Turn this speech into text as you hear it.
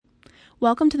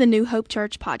Welcome to the New Hope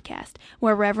Church podcast,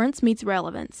 where reverence meets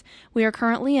relevance. We are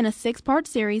currently in a 6-part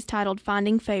series titled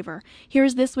Finding Favor. Here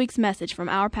is this week's message from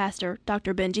our pastor,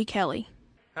 Dr. Benji Kelly.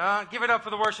 Give it up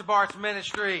for the Worship Arts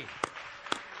Ministry.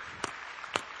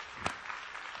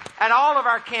 At all of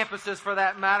our campuses, for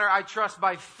that matter, I trust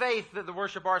by faith that the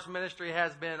Worship Arts Ministry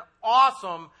has been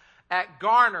awesome at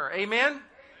Garner. Amen?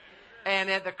 And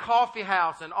at the Coffee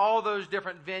House and all those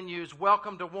different venues.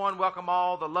 Welcome to one, welcome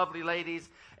all the lovely ladies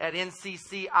at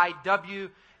NCCIW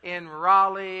in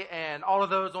Raleigh and all of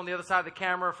those on the other side of the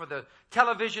camera for the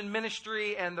television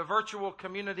ministry and the virtual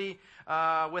community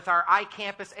with our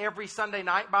iCampus every Sunday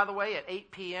night, by the way, at 8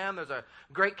 p.m. There's a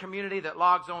great community that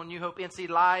logs on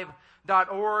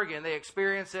newhopenslive.org and they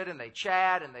experience it and they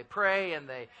chat and they pray and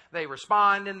they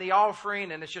respond in the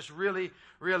offering, and it's just really,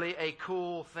 really a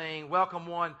cool thing. Welcome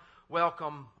one.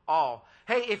 Welcome all.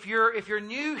 Hey, if you're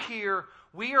new here,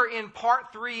 we are in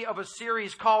part 3 of a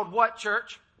series called what,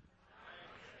 church?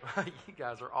 You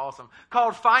guys are awesome.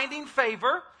 Called Finding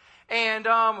Favor. And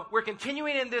we're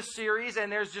continuing in this series, and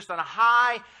there's just a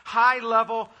high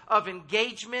level of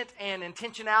engagement and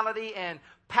intentionality and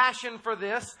passion for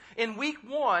this. In week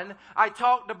 1, I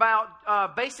talked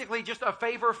about basically just a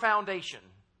favor foundation.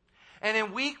 And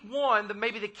in week 1,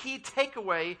 maybe the key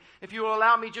takeaway, if you will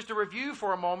allow me just to review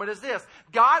for a moment, is this.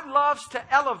 God loves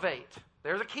to elevate.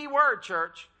 There's a key word,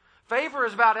 church. Favor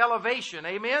is about elevation.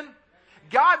 Amen?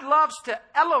 God loves to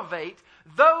elevate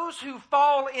those who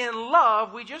fall in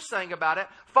love, we just sang about it,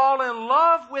 fall in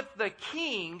love with the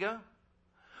King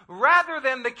rather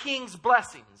than the King's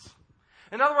blessings.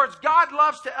 In other words, God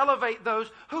loves to elevate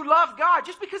those who love God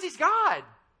just because He's God.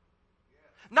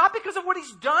 Not because of what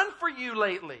He's done for you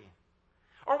lately.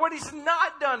 Or what He's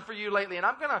not done for you lately. And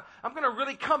I'm gonna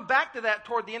really come back to that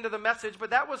toward the end of the message. But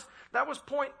that was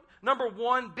point number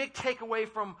 1, big takeaway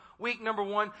from week number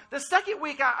 1. The second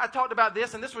week I talked about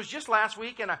this, and this was just last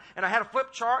week, and I had a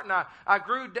flip chart, and I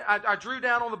drew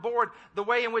down on the board the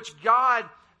way in which God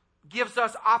gives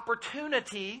us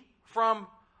opportunity from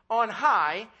on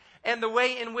high, and the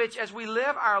way in which, as we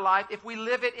live our life, if we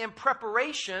live it in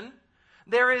preparation,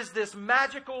 there is this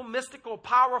magical, mystical,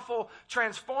 powerful,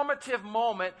 transformative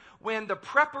moment when the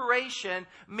preparation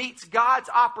meets God's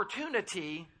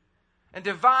opportunity and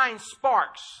divine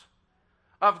sparks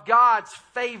of God's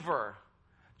favor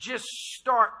just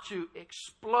start to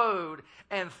explode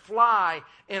and fly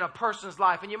in a person's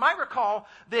life. And you might recall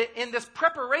that in this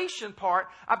preparation part,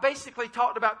 I basically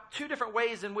talked about 2 different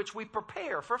ways in which we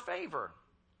prepare for favor.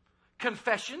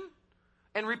 Confession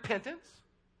and repentance.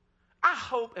 I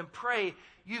hope and pray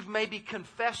you've maybe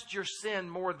confessed your sin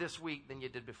more this week than you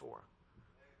did before.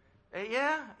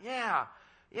 Yeah.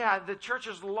 The church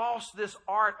has lost this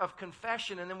art of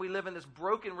confession, and then we live in this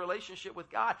broken relationship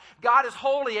with God. God is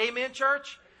holy. Amen,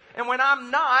 church? And when I'm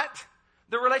not,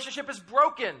 the relationship is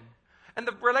broken. And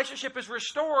the relationship is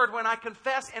restored when I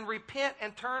confess and repent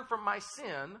and turn from my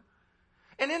sin.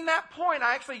 And in that point,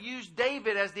 I actually used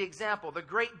David as the example, the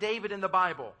great David in the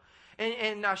Bible.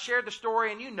 And I shared the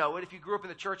story, and you know it if you grew up in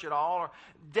the church at all.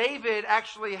 David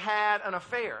actually had an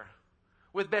affair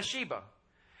with Bathsheba.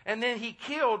 And then he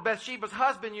killed Bathsheba's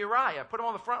husband, Uriah, put him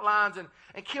on the front lines and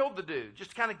killed the dude.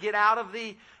 Just to kind of get out of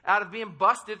being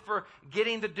busted for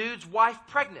getting the dude's wife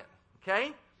pregnant.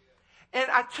 Okay?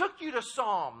 And I took you to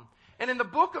Psalm. And in the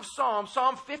book of Psalm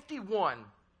 51,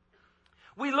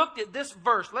 we looked at this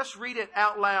verse. Let's read it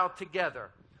out loud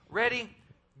together. Ready?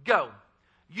 Go.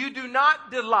 You do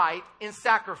not delight in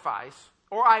sacrifice,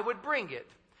 or I would bring it.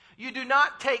 You do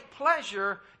not take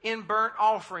pleasure in burnt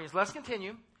offerings. Let's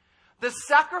continue. The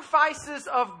sacrifices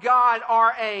of God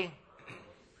are a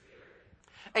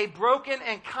broken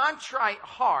and contrite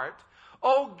heart.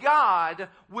 Oh God,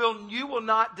 you will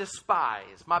not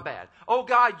despise. My bad. Oh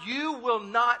God, you will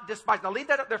not despise. Now leave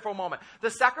that up there for a moment.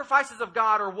 The sacrifices of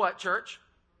God are what, church?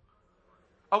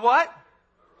 A what?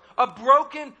 A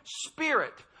broken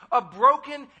spirit. A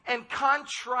broken and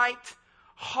contrite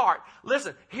heart.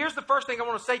 Listen, here's the first thing I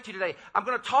want to say to you today. I'm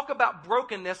going to talk about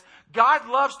brokenness. God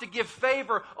loves to give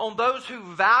favor on those who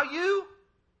value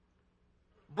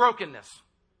brokenness.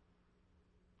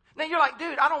 Now you're like,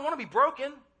 dude, I don't want to be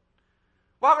broken.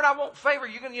 Why would I want favor?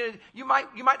 You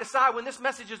might decide when this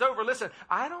message is over, listen,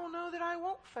 I don't know that I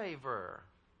want favor.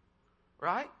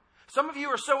 Right? Some of you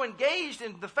are so engaged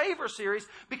in the favor series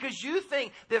because you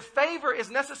think that favor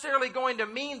is necessarily going to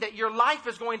mean that your life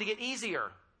is going to get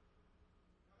easier.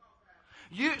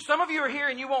 Some of you are here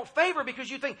and you want favor because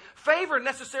you think favor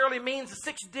necessarily means a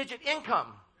 6-digit income.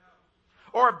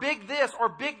 Or a big this or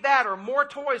big that or more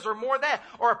toys or more that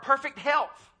or a perfect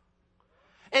health.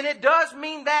 And it does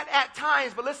mean that at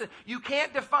times, but listen, you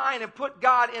can't define and put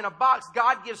God in a box.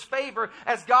 God gives favor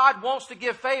as God wants to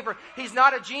give favor. He's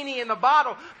not a genie in the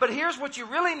bottle. But here's what you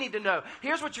really need to know.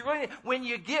 Here's what you really need. When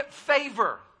you get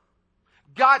favor,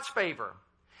 God's favor,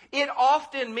 it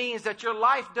often means that your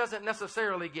life doesn't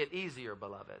necessarily get easier,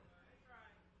 beloved.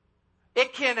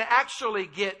 It can actually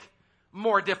get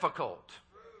more difficult.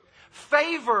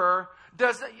 Favor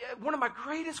does, one of my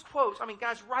greatest quotes, I mean,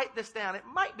 guys, write this down. It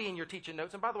might be in your teaching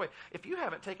notes. And by the way, if you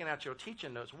haven't taken out your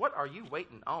teaching notes, what are you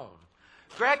waiting on?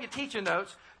 Grab your teaching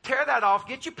notes, tear that off,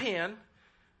 get your pen.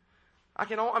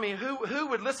 Who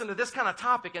would listen to this kind of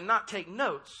topic and not take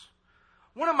notes?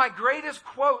 One of my greatest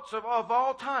quotes of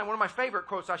all time, one of my favorite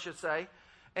quotes, I should say,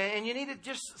 and you need to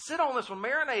just sit on this one,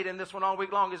 marinate in this one all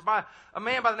week long, is by a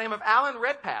man by the name of Alan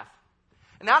Redpath.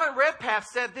 And Alan Redpath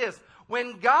said this: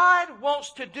 when God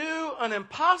wants to do an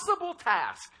impossible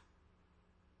task,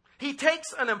 He takes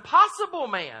an impossible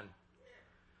man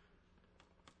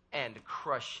and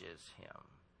crushes him.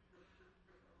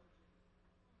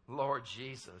 Lord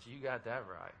Jesus, you got that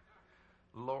right.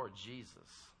 Lord Jesus.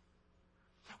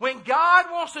 When God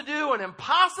wants to do an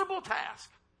impossible task,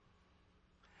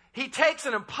 He takes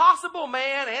an impossible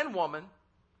man and woman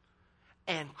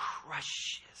and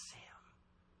crushes him.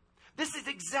 This is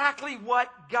exactly what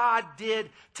God did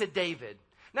to David.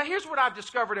 Now, here's what I've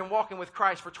discovered in walking with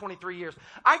Christ for 23 years.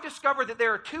 I've discovered that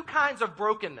there are two kinds of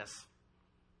brokenness.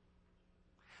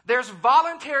 There's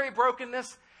voluntary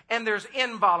brokenness and there's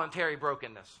involuntary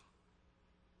brokenness.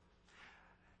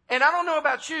 And I don't know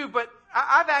about you, but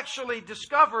I've actually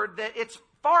discovered that it's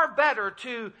far better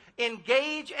to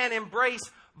engage and embrace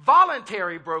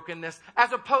voluntary brokenness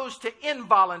as opposed to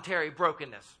involuntary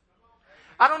brokenness.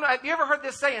 I don't know. Have you ever heard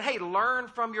this saying, hey, learn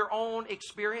from your own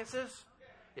experiences?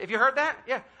 Have you heard that?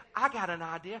 Yeah. I got an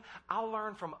idea. I'll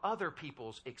learn from other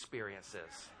people's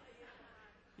experiences.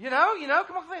 You know,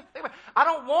 come on. Think about it. I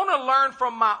don't want to learn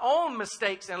from my own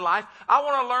mistakes in life. I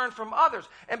want to learn from others.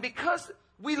 And because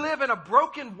we live in a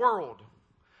broken world,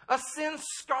 a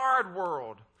sin-scarred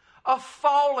world, a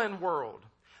fallen world,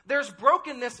 there's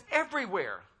brokenness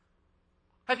everywhere.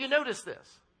 Have you noticed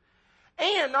this?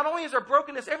 And not only is there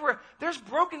brokenness everywhere, there's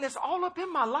brokenness all up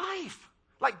in my life.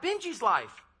 Like Benji's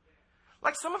life.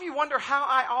 Like some of you wonder how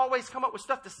I always come up with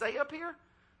stuff to say up here.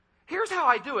 Here's how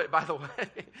I do it, by the way.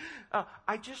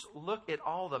 I just look at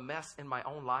all the mess in my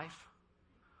own life.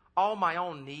 All my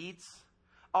own needs.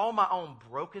 All my own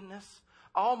brokenness.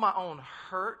 All my own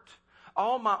hurt.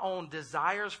 All my own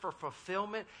desires for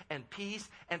fulfillment and peace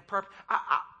and purpose.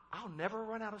 I'll never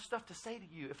run out of stuff to say to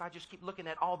you if I just keep looking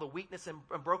at all the weakness and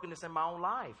brokenness in my own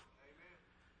life.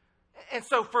 Amen. And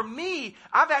so for me,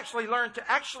 I've actually learned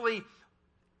to actually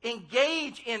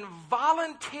engage in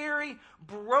voluntary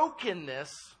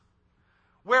brokenness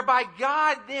whereby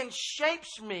God then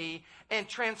shapes me and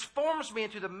transforms me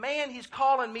into the man He's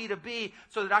calling me to be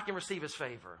so that I can receive His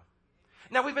favor.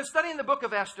 Now, we've been studying the book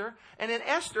of Esther, and in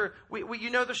Esther, you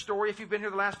know the story if you've been here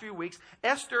the last few weeks.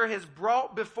 Esther is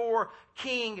brought before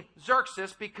King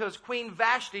Xerxes because Queen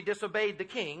Vashti disobeyed the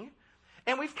king.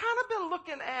 And we've kind of been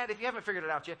looking at, if you haven't figured it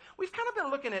out yet, we've kind of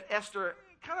been looking at Esther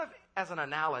kind of as an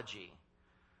analogy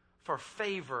for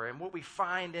favor and what we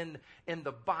find in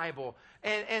the Bible.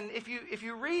 And if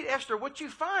you read Esther, what you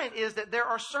find is that there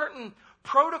are certain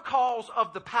protocols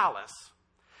of the palace.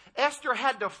 Esther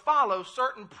had to follow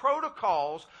certain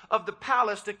protocols of the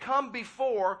palace to come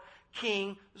before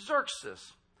King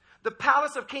Xerxes. The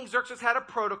palace of King Xerxes had a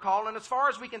protocol, and as far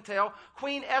as we can tell,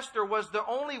 Queen Esther was the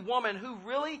only woman who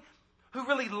really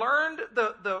learned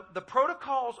the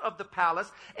protocols of the palace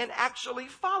and actually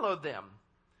followed them.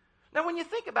 Now, when you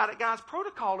think about it, guys,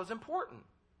 protocol is important.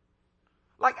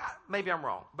 Like, maybe I'm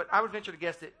wrong, but I would venture to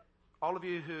guess that all of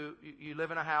you who you live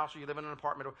in a house or you live in an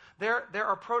apartment, there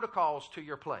are protocols to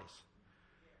your place.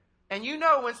 And you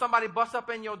know when somebody busts up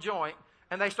in your joint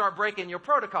and they start breaking your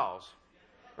protocols.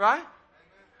 Right?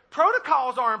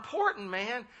 Protocols are important,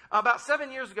 man. About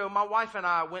 7 years ago, my wife and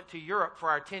I went to Europe for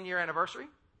our 10-year anniversary.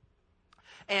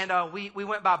 And we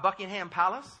went by Buckingham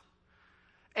Palace.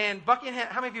 And Buckingham,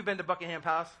 how many of you have been to Buckingham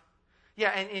Palace?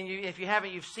 Yeah, and if you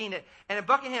haven't, you've seen it. And at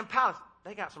Buckingham Palace,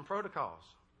 they got some protocols.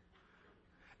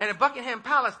 And at Buckingham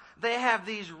Palace, they have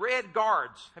these red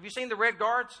guards. Have you seen the red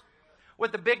guards?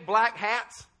 With the big black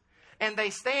hats. And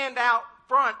they stand out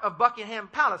front of Buckingham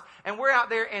Palace. And we're out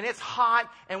there, and it's hot,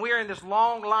 and we're in this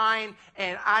long line.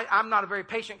 And I'm not a very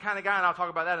patient kind of guy, and I'll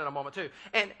talk about that in a moment, too.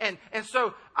 And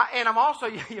so, I'm also,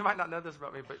 you might not know this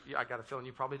about me, but I got a feeling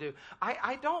you probably do.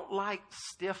 I don't like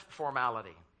stiff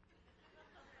formality.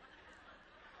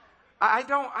 I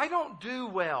don't do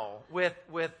well with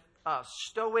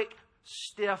stoic,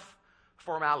 stiff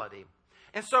formality.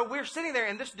 And so we're sitting there,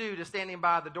 and this dude is standing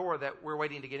by the door that we're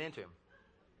waiting to get into.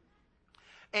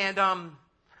 And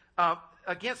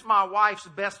against my wife's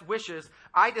best wishes,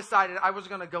 I decided I was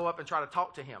going to go up and try to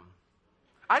talk to him.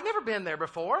 I'd never been there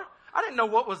before. I didn't know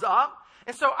what was up.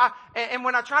 And so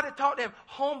when I tried to talk to him,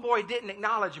 homeboy didn't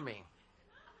acknowledge me.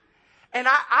 And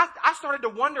I started to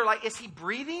wonder, like, is he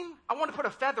breathing? I wanted to put a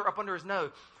feather up under his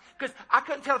nose because I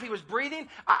couldn't tell if he was breathing.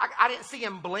 I didn't see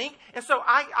him blink. And so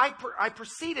I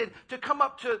proceeded to come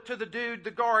up to the dude,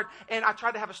 the guard, and I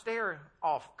tried to have a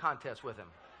stare-off contest with him.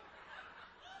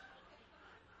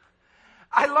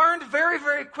 I learned very,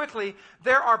 very quickly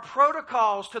there are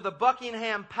protocols to the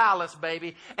Buckingham Palace,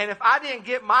 baby. And if I didn't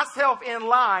get myself in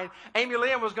line, Amy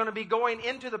Lynn was going to be going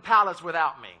into the palace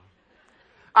without me.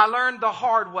 I learned the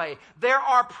hard way. There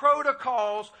are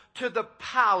protocols to the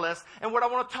palace. And what I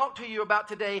want to talk to you about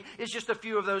today is just a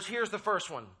few of those. Here's the first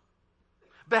one.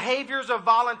 Behaviors of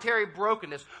voluntary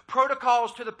brokenness.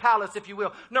 Protocols to the palace, if you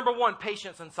will. Number one,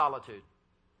 patience and solitude.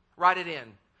 Write it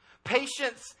in.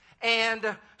 Patience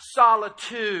and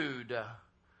solitude.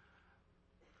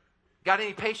 Got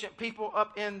any patient people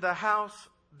up in the house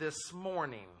this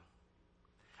morning?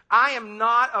 I am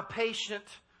not a patient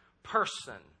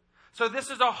person. So this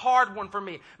is a hard one for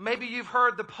me. Maybe you've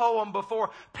heard the poem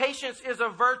before. Patience is a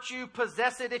virtue,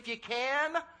 possess it if you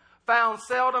can. Found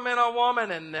seldom in a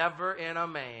woman and never in a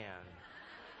man.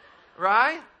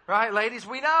 Right? Right, ladies?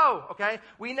 We know, okay?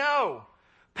 We know.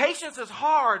 Patience is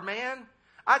hard, man.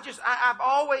 I've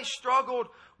always struggled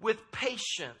with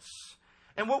patience.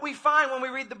 And what we find when we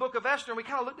read the book of Esther, and we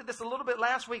kind of looked at this a little bit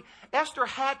last week, Esther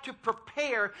had to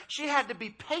prepare. She had to be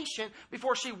patient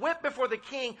before she went before the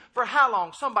king for how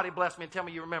long? Somebody bless me and tell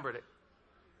me you remembered it.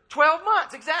 12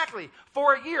 months, exactly.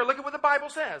 For a year. Look at what the Bible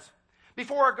says.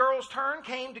 Before a girl's turn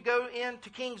came to go in to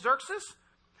King Xerxes,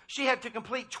 she had to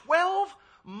complete 12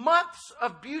 months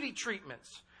of beauty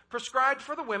treatments prescribed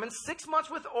for the women, 6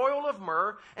 months with oil of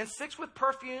myrrh and 6 with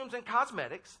perfumes and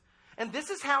cosmetics. And this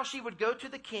is how she would go to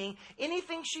the king.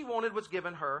 Anything she wanted was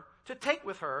given her to take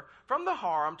with her from the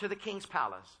harem to the king's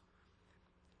palace.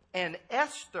 And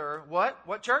Esther,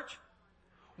 what church?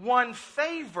 Won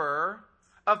favor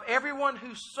of everyone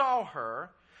who saw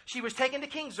her. She was taken to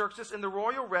King Xerxes in the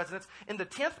royal residence in the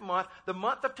 10th month, the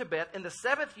month of Tebet, in the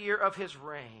 7th year of his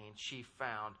reign. She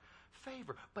found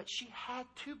favor. But she had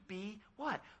to be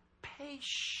what?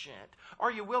 Patient.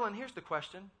 Are you willing? Here's the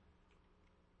question.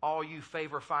 All you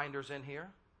favor finders in here,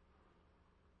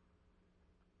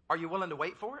 are you willing to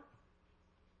wait for it?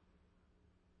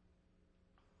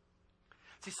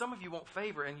 See, some of you want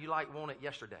favor and you want it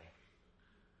yesterday.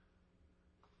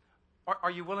 Are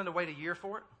you willing to wait a year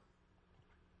for it?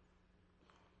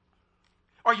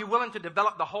 Are you willing to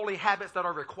develop the holy habits that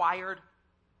are required?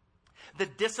 The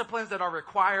disciplines that are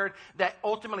required that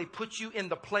ultimately put you in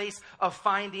the place of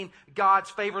finding God's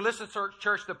favor. Listen,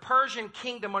 church, the Persian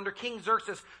kingdom under King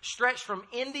Xerxes stretched from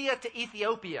India to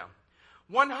Ethiopia.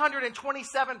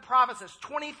 127 provinces,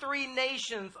 23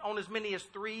 nations on as many as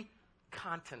 3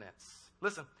 continents.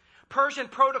 Listen, Persian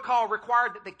protocol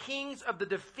required that the kings of the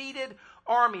defeated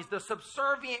armies, the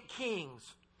subservient kings,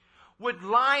 would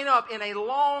line up in a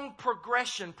long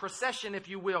procession, if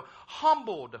you will,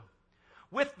 humbled,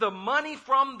 with the money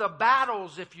from the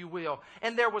battles, if you will.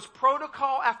 And there was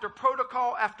protocol after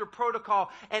protocol after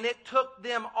protocol. And it took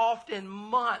them often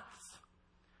months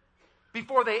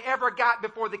before they ever got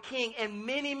before the king. And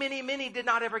many, many, many did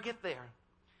not ever get there.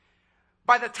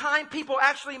 By the time people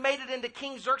actually made it into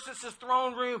King Xerxes'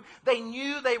 throne room, they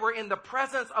knew they were in the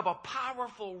presence of a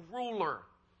powerful ruler.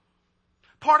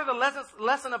 Part of the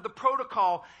lesson of the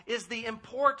protocol is the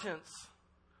importance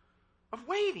of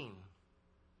waiting.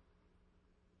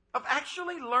 Of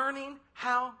actually learning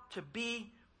how to be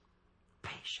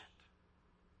patient.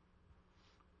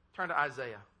 Turn to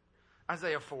Isaiah.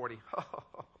 Isaiah 40.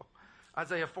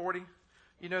 Isaiah 40.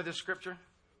 You know this scripture?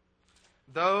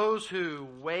 Those who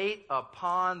wait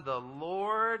upon the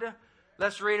Lord.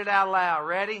 Let's read it out loud.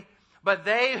 Ready? But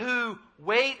they who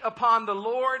wait upon the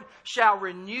Lord shall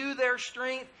renew their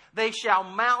strength. They shall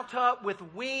mount up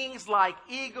with wings like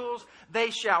eagles.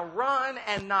 They shall run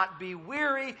and not be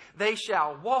weary. They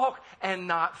shall walk and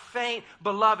not faint.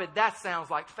 Beloved, that sounds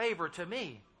like favor to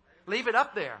me. Leave it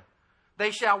up there.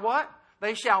 They shall what?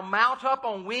 They shall mount up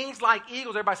on wings like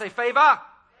eagles. Everybody say favor.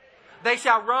 They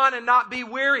shall run and not be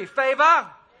weary. Favor.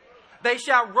 They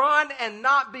shall run and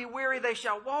not be weary. They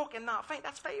shall walk and not faint.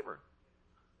 That's favor.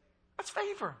 That's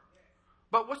favor.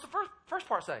 But what's the first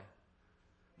part say?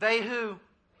 They who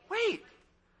wait.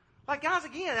 Like, guys,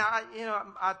 again,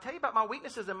 I tell you about my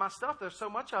weaknesses and my stuff. There's so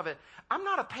much of it. I'm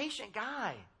not a patient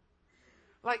guy.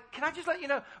 Like, can I just let you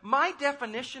know, my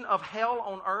definition of hell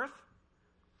on earth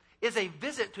is a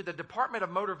visit to the Department of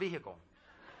Motor Vehicle.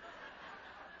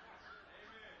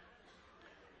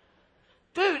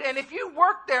 Dude, and if you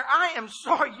work there, I am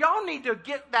sorry. Y'all need to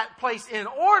get that place in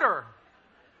order.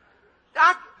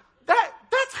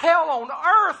 That's hell on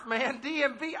earth, man.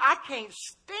 DMV, I can't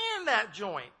stand that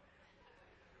joint.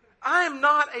 I am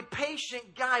not a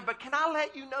patient guy, but can I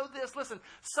let you know this? Listen,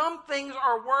 some things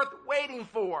are worth waiting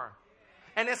for.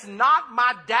 And it's not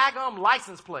my daggum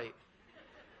license plate.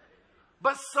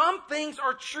 But some things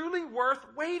are truly worth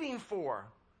waiting for.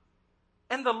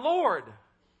 And the Lord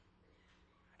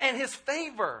and His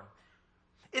favor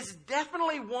is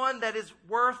definitely one that is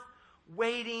worth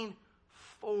waiting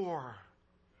for.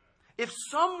 If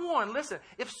someone, listen,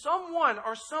 if someone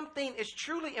or something is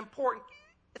truly important,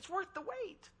 it's worth the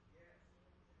wait.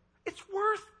 It's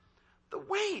worth the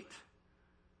wait.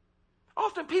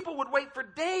 Often people would wait for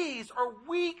days or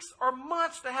weeks or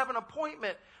months to have an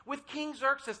appointment with King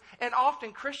Xerxes. And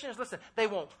often Christians, listen, they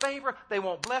want favor, they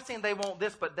want blessing, they want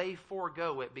this, but they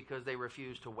forego it because they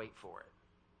refuse to wait for it.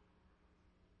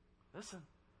 Listen,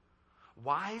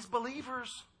 wise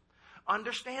believers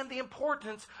understand the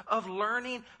importance of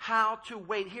learning how to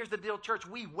wait. Here's the deal, church.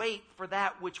 We wait for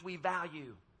that which we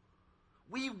value.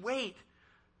 We wait.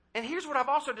 And here's what I've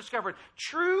also discovered.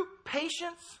 True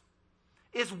patience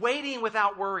is waiting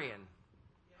without worrying.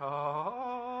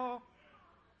 Oh.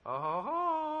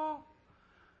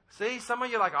 See, some of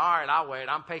you are like, all right, I'll wait.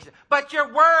 I'm patient. But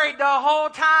you're worried the whole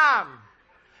time.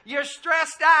 You're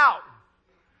stressed out.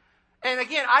 And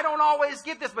again, I don't always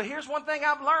get this, but here's one thing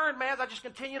I've learned, man, as I just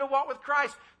continue to walk with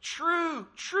Christ. True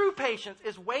patience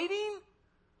is waiting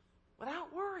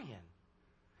without worrying.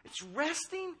 It's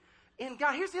resting in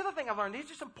God. Here's the other thing I've learned.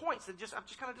 These are some points that I've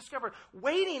just kind of discovered.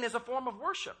 Waiting is a form of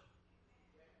worship.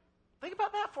 Think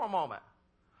about that for a moment.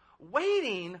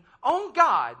 Waiting on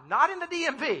God, not in the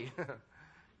DMV,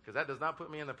 because that does not put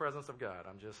me in the presence of God.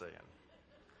 I'm just saying.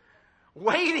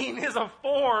 Waiting is a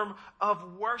form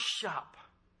of worship.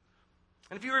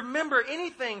 And if you remember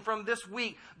anything from this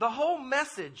week, the whole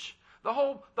message, the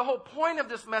whole point of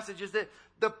this message is that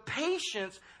the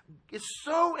patience is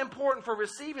so important for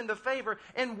receiving the favor.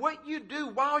 And what you do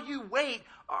while you wait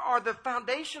are the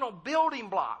foundational building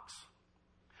blocks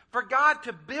for God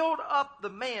to build up the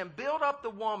man, build up the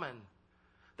woman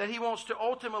that He wants to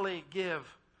ultimately give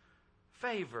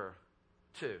favor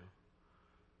to.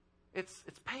 It's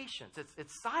patience.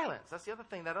 It's silence. That's the other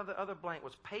thing. That other blank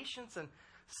was patience and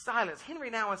silence. Henry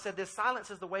Nouwen said this: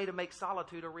 silence is the way to make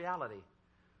solitude a reality.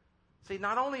 See,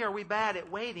 not only are we bad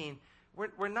at waiting,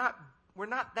 we're not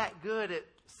that good at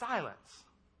silence.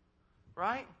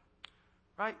 Right?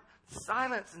 Right?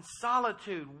 Silence and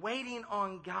solitude, waiting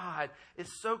on God is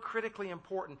so critically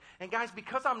important. And guys,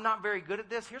 because I'm not very good at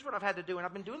this, here's what I've had to do. And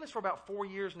I've been doing this for about 4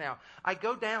 years now. I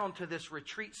go down to this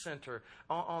retreat center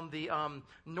on the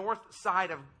north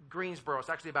side of Greensboro. It's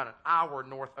actually about an hour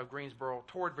north of Greensboro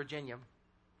toward Virginia.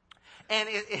 And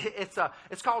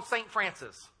it's called St.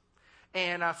 Francis.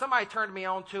 And somebody turned me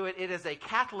on to it. It is a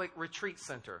Catholic retreat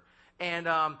center. And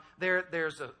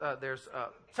there's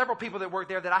several people that work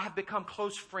there that I have become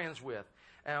close friends with.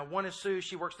 One is Sue.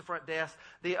 She works the front desk.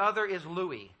 The other is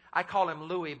Louis. I call him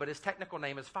Louis, but his technical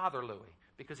name is Father Louis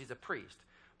because he's a priest.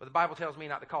 But the Bible tells me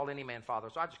not to call any man father,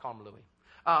 so I just call him Louis.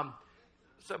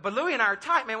 But Louis and I are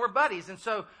tight, man. We're buddies. And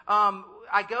so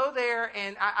I go there,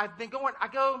 and I've been going. I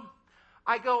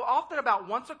go often about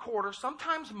once a quarter,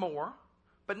 sometimes more,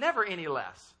 but never any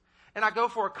less. And I go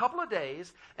for a couple of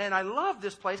days, and I love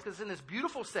this place because it's in this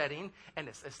beautiful setting, and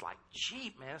it's like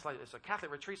cheap, man. It's a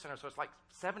Catholic retreat center, so it's like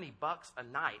 $70 a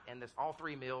night, and there's all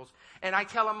 3 meals. And I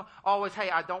tell them always, hey,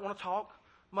 I don't want to talk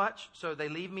much, so they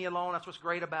leave me alone. That's what's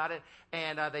great about it.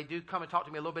 And they do come and talk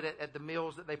to me a little bit at the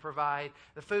meals that they provide.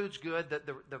 The food's good.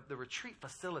 The retreat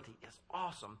facility is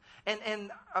awesome. And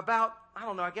about, I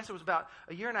don't know, I guess it was about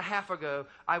a year and a half ago,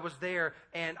 I was there,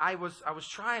 and I was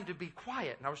trying to be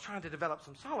quiet, and I was trying to develop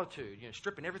some solitude,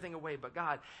 stripping everything away but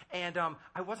God. And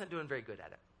I wasn't doing very good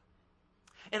at it.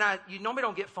 And you normally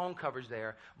don't get phone coverage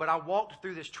there, but I walked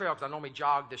through this trail because I normally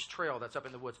jog this trail that's up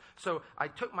in the woods. So I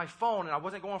took my phone, and I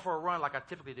wasn't going for a run like I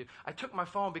typically do. I took my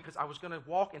phone because I was going to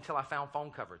walk until I found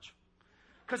phone coverage.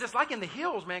 Because it's like in the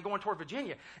hills, man, going toward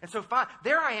Virginia. And so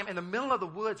there I am in the middle of the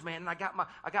woods, man, and I got my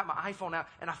iPhone out,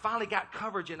 and I finally got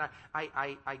coverage, and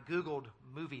I Googled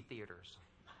movie theaters.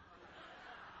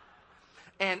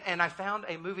 And I found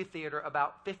a movie theater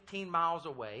about 15 miles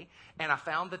away, and I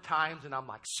found the times, and I'm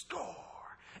like, score!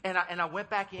 And I went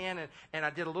back in, and I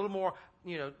did a little more,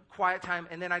 quiet time,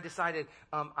 and then I decided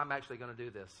I'm actually going to do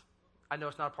this. I know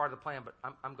it's not a part of the plan, but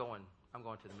I'm going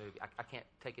to the movie. I can't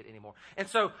take it anymore. And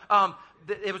so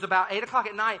it was about 8 o'clock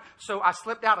at night, so I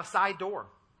slipped out a side door.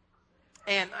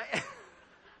 And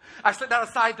I slipped out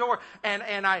a side door,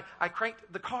 and I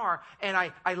cranked the car, and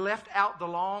I left out the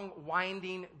long,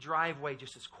 winding driveway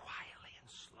just as quietly and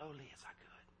slowly as I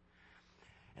could.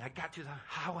 And I got to the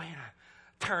highway, and I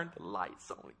turned the lights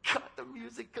on, and cut the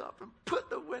music up, and put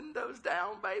the windows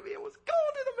down, baby, and was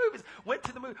going to the movies. Went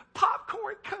to the movie,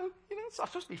 popcorn, Coke, so I'm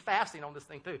supposed to be fasting on this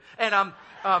thing too. And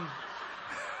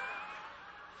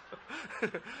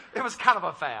it was kind of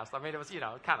a fast. I mean, it was,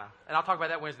 kind of. And I'll talk about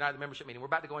that Wednesday night at the membership meeting. We're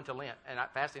about to go into Lent, and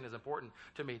fasting is important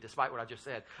to me, despite what I just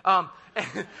said. And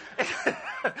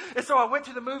so I went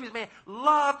to the movies, man.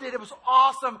 Loved it. It was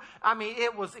awesome. I mean,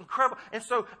 it was incredible. And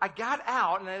so I got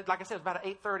out, and like I said, it was about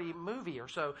an 8:30 movie or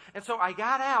so. And so I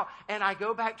got out, and I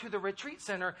go back to the retreat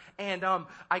center, and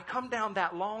I come down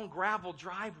that long gravel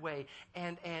driveway,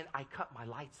 and I cut my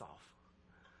lights off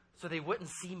so they wouldn't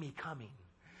see me coming.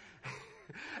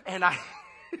 And I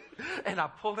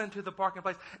pulled into the parking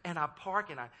place, and I park,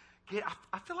 and I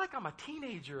feel like I'm a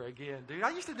teenager again, dude.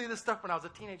 I used to do this stuff when I was a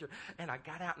teenager. And I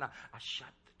got out, and I shut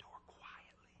the door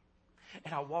quietly.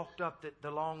 And I walked up the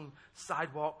long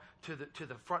sidewalk to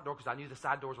the front door, because I knew the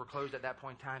side doors were closed at that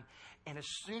point in time. And as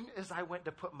soon as I went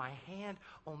to put my hand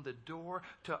on the door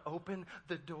to open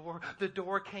the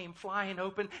door came flying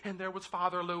open, and there was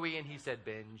Father Louis, and he said,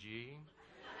 "Benji."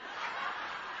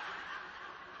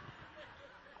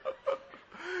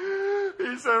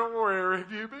 He said, "Where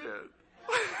have you been?"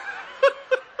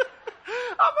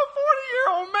 I'm a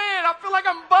 40-year-old man. I feel like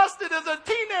I'm busted as a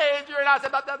teenager. And I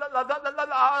said,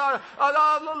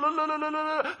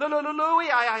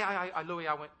 Louis,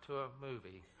 I went to a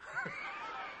movie.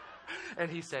 And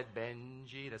he said,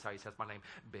 "Benji," that's how he says my name,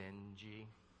 "Benji,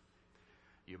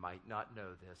 you might not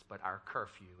know this, but our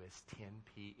curfew is 10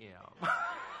 p.m.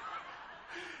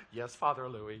 Yes, Father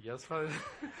Louis. Yes, Father.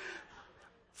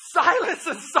 Silence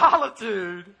and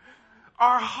solitude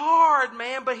are hard,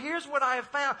 man. But here's what I have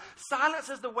found. Silence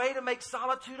is the way to make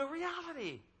solitude a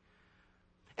reality.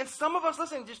 And some of us,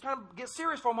 listen, just trying to get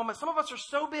serious for a moment. Some of us are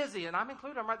so busy, and I'm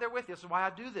included. I'm right there with you. This is why I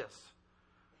do this.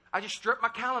 I just strip my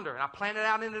calendar, and I plan it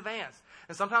out in advance.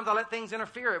 And sometimes I let things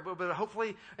interfere, but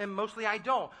hopefully and mostly I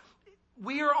don't.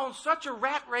 We are on such a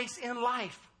rat race in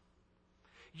life.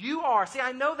 You are. See,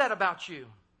 I know that about you.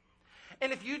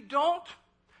 And if you don't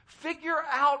figure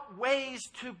out ways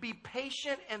to be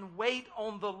patient and wait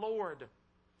on the Lord,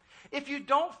 if you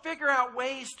don't figure out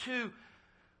ways to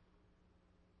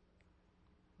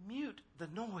mute the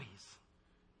noise,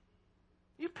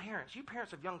 you parents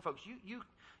of young folks, you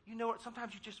know what?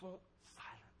 Sometimes you just want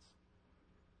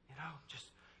silence. Just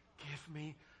give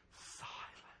me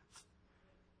silence.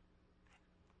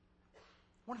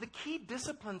 One of the key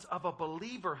disciplines of a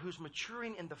believer who's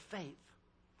maturing in the faith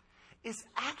is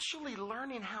actually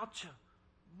learning how to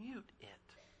mute it.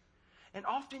 And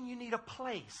often you need a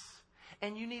place,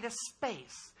 and you need a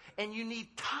space, and you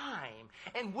need time.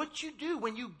 And what you do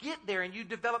when you get there and you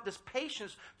develop this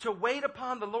patience to wait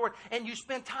upon the Lord, and you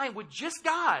spend time with just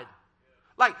God.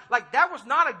 Like that was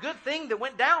not a good thing that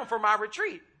went down for my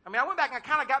retreat. I mean, I went back and I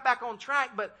kind of got back on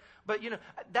track, but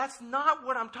that's not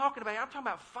what I'm talking about. I'm talking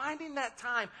about finding that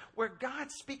time where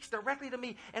God speaks directly to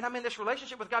me, and I'm in this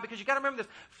relationship with God, because you got to remember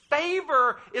this.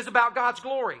 Favor is about God's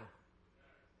glory.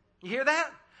 You hear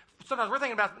that? Sometimes we're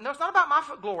thinking about, no, it's not about my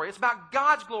glory. It's about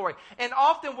God's glory. And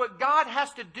often what God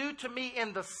has to do to me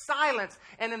in the silence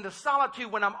and in the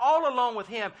solitude when I'm all alone with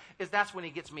Him that's when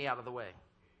He gets me out of the way.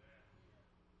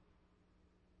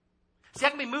 See, I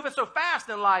can be moving so fast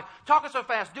in life, talking so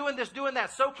fast, doing this, doing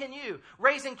that. So can you.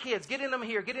 Raising kids, getting them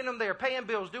here, getting them there, paying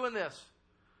bills, doing this.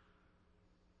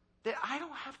 That I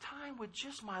don't have time with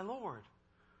just my Lord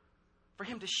for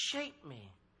Him to shape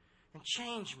me and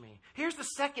change me. Here's the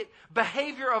second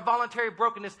behavior of voluntary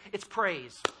brokenness. It's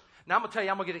praise. Now, I'm going to tell you,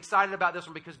 I'm going to get excited about this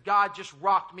one, because God just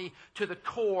rocked me to the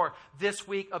core this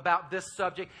week about this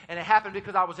subject. And it happened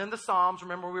because I was in the Psalms.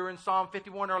 Remember, we were in Psalm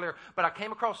 51 earlier. But I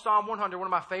came across Psalm 100, one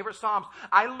of my favorite Psalms.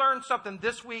 I learned something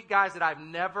this week, guys, that I've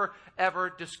never, ever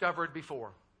discovered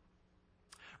before.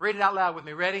 Read it out loud with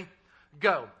me. Ready?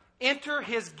 Go. Enter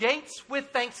His gates with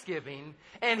thanksgiving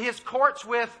and His courts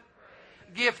with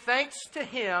give thanks to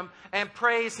Him and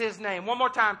praise His name. One more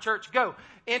time, church. Go.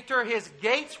 Enter His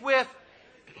gates with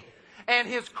and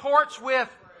His courts with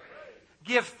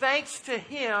give thanks to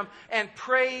Him and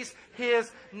praise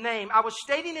His name. I was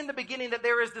stating in the beginning that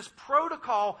there is this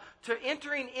protocol to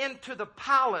entering into the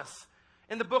palace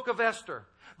in the book of Esther.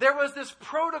 There was this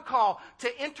protocol to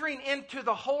entering into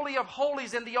the Holy of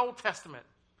Holies in the Old Testament.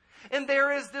 And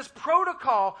there is this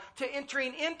protocol to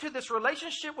entering into this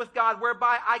relationship with God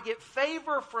whereby I get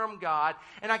favor from God.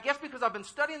 And I guess because I've been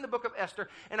studying the book of Esther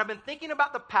and I've been thinking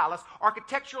about the palace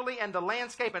architecturally and the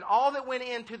landscape and all that went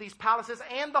into these palaces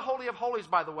and the Holy of Holies,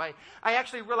 by the way, I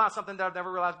actually realized something that I've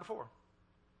never realized before.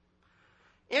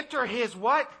 Enter his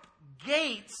what?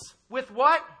 Gates with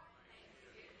what?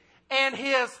 And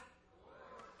his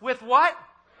with what?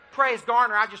 Praise.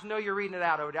 Garner, I just know you're reading it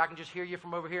out over there. I can just hear you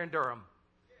from over here in Durham.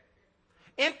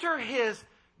 Enter his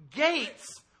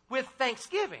gates with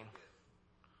thanksgiving.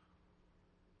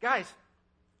 Guys,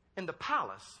 in the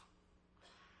palace,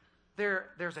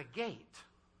 there's a gate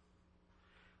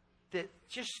that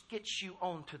just gets you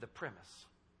onto the premise.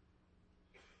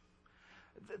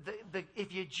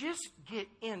 If you just get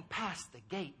in past the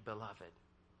gate, beloved,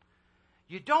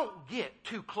 you don't get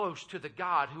too close to the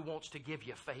God who wants to give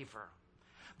you favor.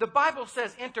 The Bible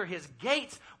says enter his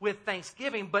gates with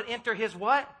thanksgiving, but enter his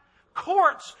what?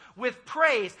 Courts with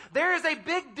praise. There is a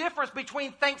big difference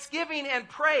between thanksgiving and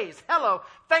praise. Hello.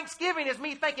 Thanksgiving is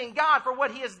me thanking God for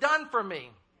what he has done for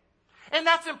me. And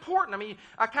that's important. I mean,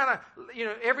 I kind of,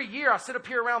 every year I sit up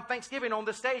here around Thanksgiving on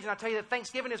this stage and I tell you that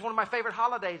Thanksgiving is one of my favorite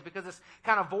holidays because it's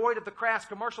kind of void of the crass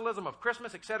commercialism of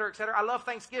Christmas, et cetera, et cetera. I love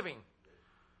Thanksgiving.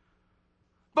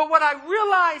 But what I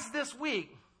realized this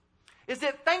week is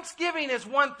that Thanksgiving is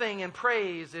one thing and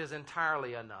praise is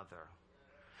entirely another.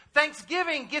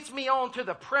 Thanksgiving gets me on to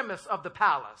the premise of the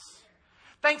palace.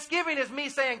 Thanksgiving is me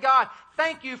saying, God,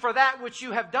 thank you for that which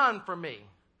you have done for me.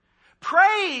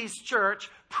 Praise, church,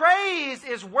 praise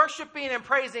is worshiping and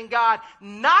praising God,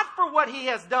 not for what he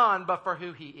has done, but for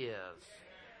who he is.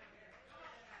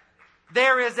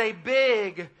 There is a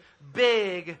big,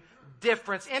 big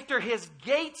difference. Enter his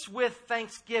gates with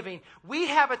thanksgiving. We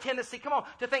have a tendency,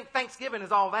 to think Thanksgiving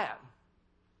is all that.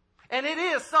 And it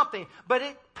is something, but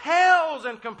it pales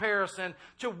in comparison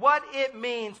to what it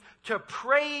means to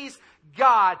praise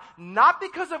God. Not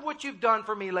because of what you've done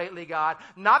for me lately, God.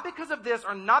 Not because of this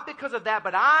or not because of that,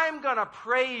 but I'm going to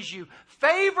praise you.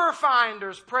 Favor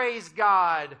finders praise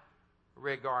God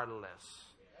regardless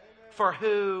for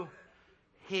who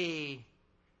he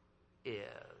is.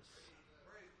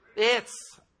 It's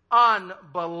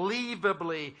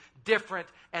unbelievably different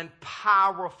and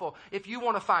powerful. If you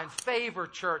want to find favor,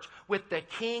 church, with the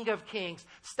King of Kings,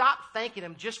 stop thanking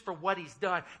him just for what he's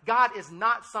done. God is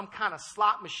not some kind of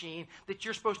slot machine that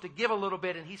you're supposed to give a little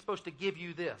bit and he's supposed to give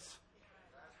you this.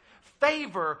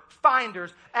 Favor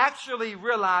finders actually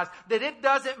realize that it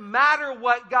doesn't matter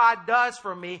what God does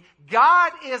for me.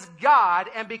 God is God,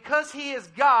 and because he is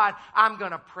God, I'm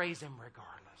going to praise him regardless.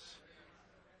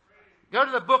 Go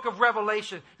to the book of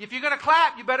Revelation. If you're going to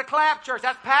clap, you better clap, church.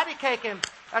 That's patty caking.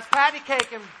 That's patty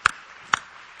caking.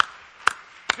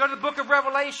 Go to the book of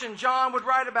Revelation. John would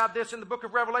write about this in the book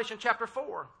of Revelation, chapter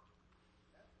 4.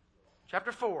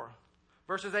 Chapter 4,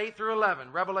 verses 8 through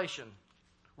 11. Revelation.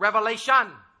 Revelation.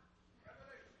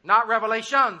 Not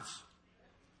revelations.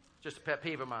 Just a pet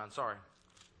peeve of mine, sorry.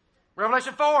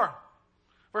 Revelation 4,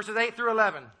 verses 8 through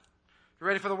 11. If you're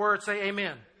ready for the word, say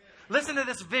amen. Listen to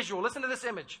this visual. Listen to this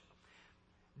image.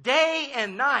 Day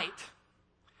and night,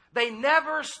 they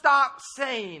never stop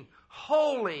saying,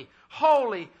 holy,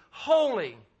 holy,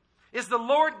 holy is the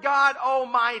Lord God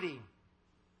Almighty,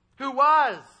 who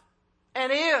was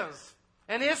and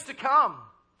is to come.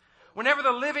 Whenever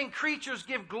the living creatures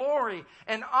give glory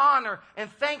and honor and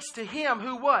thanks to him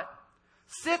who what?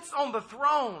 Sits on the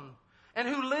throne and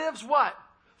who lives what?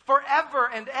 Forever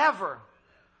and ever.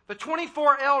 The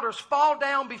 24 elders fall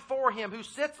down before him who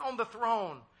sits on the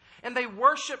throne. And they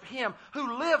worship him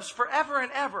who lives forever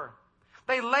and ever.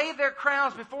 They lay their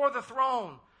crowns before the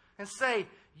throne and say,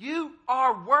 you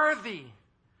are worthy,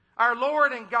 our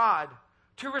Lord and God,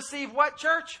 to receive what,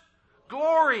 church?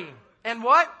 Glory and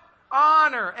what?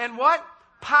 Honor and what?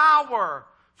 Power.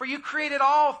 For you created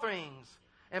all things.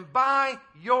 And by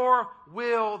your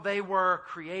will they were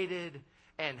created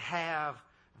and have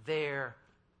their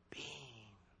being.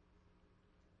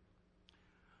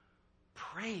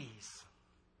 Praise.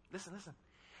 Listen.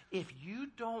 If you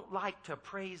don't like to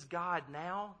praise God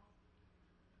now,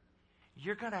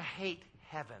 you're going to hate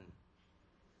heaven.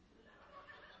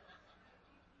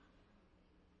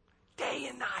 Day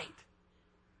and night,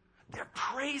 they're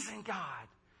praising God.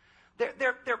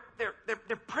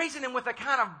 They're praising him with a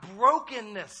kind of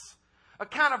brokenness. A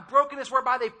kind of brokenness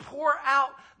whereby they pour out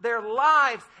their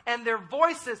lives and their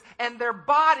voices and their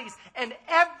bodies and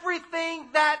everything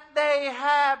that they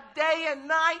have day and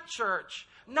night, church.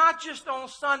 not just on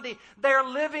Sunday. They're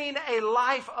living a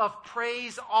life of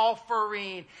praise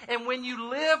offering. And when you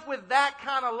live with that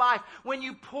kind of life, when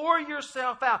you pour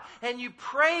yourself out and you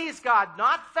praise God,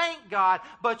 not thank God,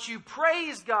 but you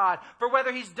praise God for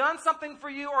whether He's done something for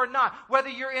you or not, whether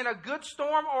you're in a good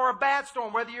storm or a bad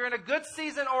storm, whether you're in a good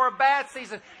season or a bad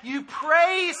season, you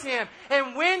praise Him.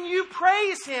 And when you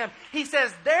praise Him, He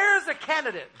says, there's a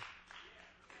candidate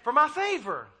for my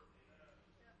favor.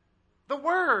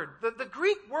 The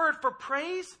Greek word for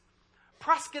praise,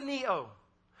 proskuneo.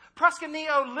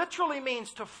 Proskuneo literally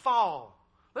means to fall.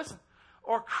 Listen,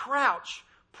 or crouch,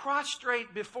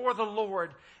 prostrate before the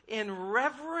Lord in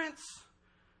reverence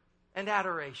and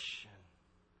adoration.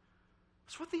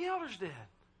 That's what the elders did.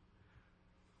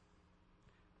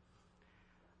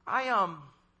 I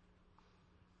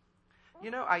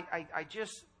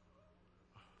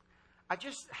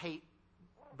just hate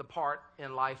the part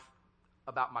in life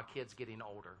about my kids getting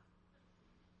older.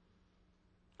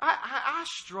 I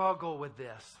struggle with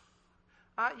this.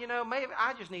 Maybe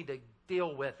I just need to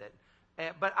deal with it.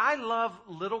 But I love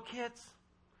little kids.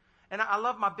 And I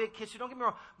love my big kids. So don't get me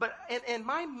wrong. But in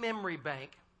my memory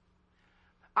bank,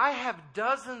 I have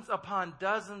dozens upon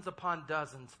dozens upon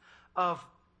dozens of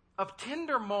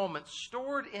tender moments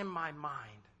stored in my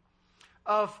mind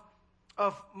of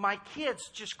my kids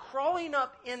just crawling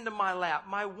up into my lap,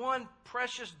 my one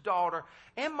precious daughter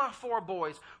and my 4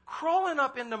 boys crawling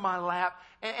up into my lap,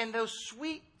 and those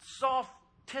sweet, soft,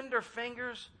 tender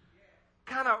fingers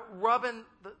kind of rubbing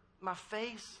my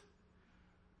face,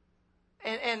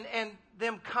 and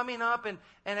them coming up and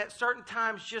at certain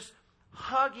times just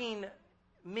hugging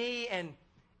me and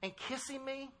kissing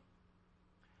me.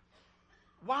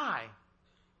 Why?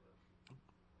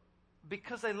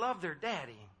 Because they love their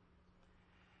daddy.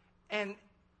 And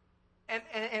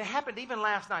it happened even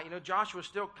last night. Joshua was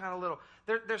still kind of little.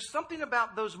 There's something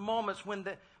about those moments when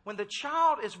the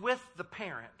child is with the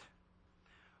parent.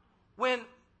 When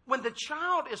the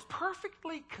child is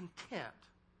perfectly content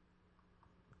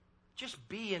just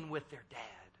being with their dad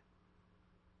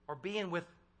or being with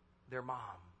their mom.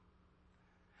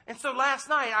 And so last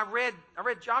night I read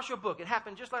Joshua a book. It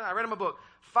happened just like that. I read him a book.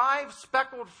 5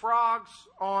 Speckled Frogs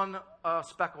on a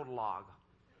Speckled Log.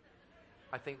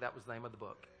 I think that was the name of the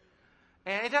book.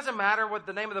 And it doesn't matter what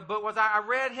the name of the book was. I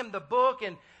read him the book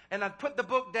and I put the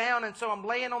book down. And so I'm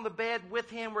laying on the bed with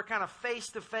him. We're kind of face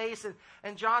to face.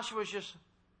 And Joshua's just,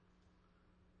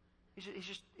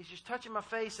 he's just touching my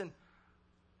face. And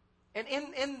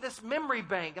in this memory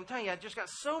bank, I'm telling you, I just got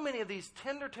so many of these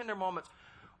tender moments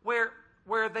where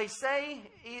they say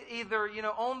either,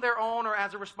 on their own or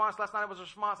as a response. Last night it was a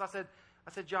response. I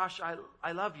said, Josh,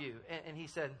 I love you. And he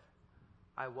said,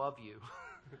 I love you.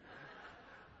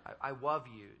 I love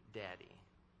you, Daddy.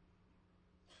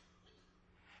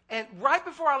 And right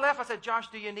before I left, I said, Josh,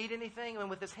 do you need anything?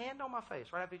 And with his hand on my face,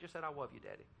 right after he just said, I love you,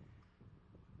 Daddy.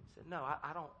 He said, no,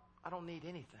 I don't need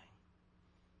anything.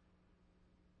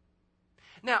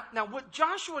 Now, what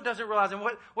Joshua doesn't realize, and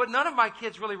what none of my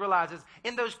kids really realize, is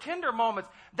in those tender moments,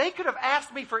 they could have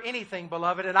asked me for anything,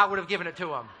 beloved, and I would have given it to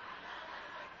them.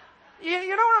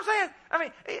 You know what I'm saying? I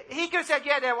mean, he could have said,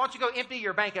 yeah, Dad, why don't you go empty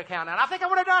your bank account? And I think I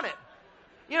would have done it.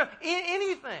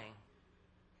 Anything.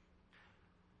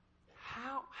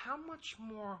 How much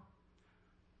more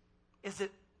is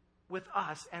it with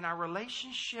us and our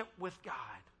relationship with God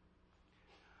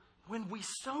when we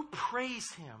so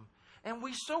praise Him and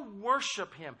we so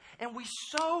worship Him and we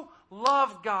so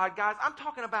love God, guys? I'm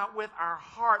talking about with our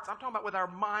hearts. I'm talking about with our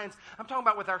minds. I'm talking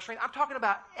about with our strength. I'm talking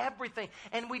about everything.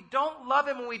 And we don't love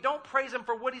Him and we don't praise Him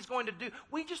for what He's going to do.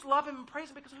 We just love Him and praise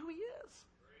Him because of who He is.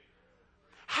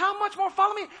 How much more,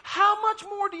 follow me, how much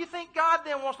more do you think God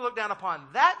then wants to look down upon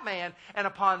that man and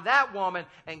upon that woman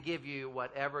and give you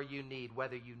whatever you need,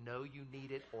 whether you know you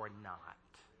need it or not?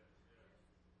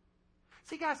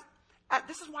 See, guys,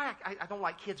 this is why I don't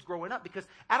like kids growing up, because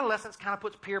adolescence kind of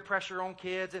puts peer pressure on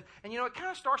kids. And it kind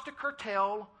of starts to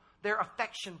curtail their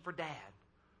affection for dad,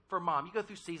 for mom. You go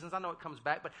through seasons. I know it comes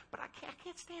back, but I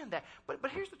can't stand that.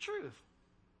 But here's the truth.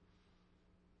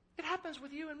 It happens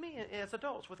with you and me as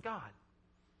adults with God.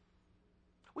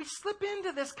 We slip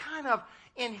into this kind of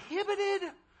inhibited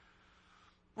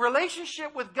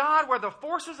relationship with God where the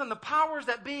forces and the powers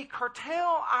that be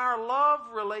curtail our love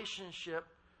relationship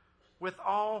with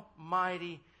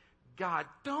Almighty God.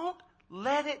 Don't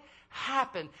let it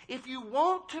happen. If you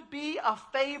want to be a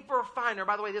favor finder,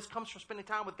 by the way, this comes from spending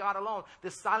time with God alone,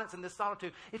 this silence and this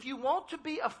solitude. If you want to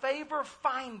be a favor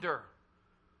finder,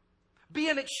 be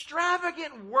an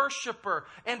extravagant worshiper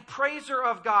and praiser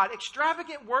of God.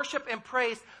 Extravagant worship and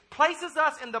praise places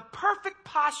us in the perfect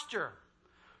posture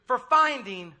for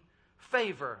finding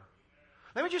favor.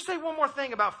 Let me just say one more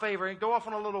thing about favor and go off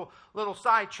on a little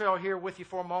side trail here with you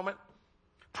for a moment.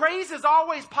 Praise is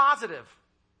always positive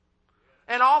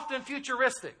and often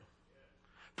futuristic.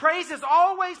 Praise is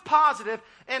always positive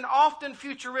and often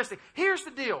futuristic. Here's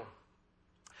the deal.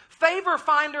 Favor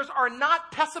finders are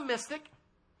not pessimistic,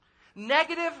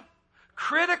 negative,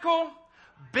 critical,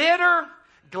 bitter,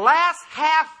 glass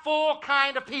half full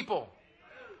kind of people.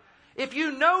 If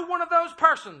you know one of those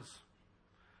persons,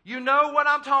 you know what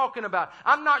I'm talking about.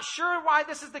 I'm not sure why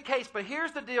this is the case, but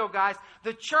here's the deal, guys.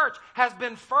 The church has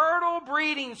been fertile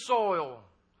breeding soil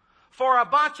for a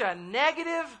bunch of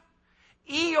negative,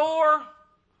 Eeyore,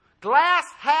 glass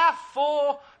half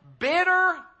full,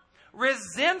 bitter,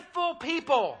 resentful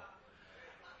people.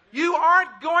 You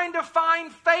aren't going to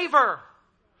find favor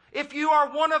if you are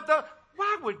one of the...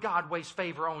 Why would God waste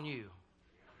favor on you?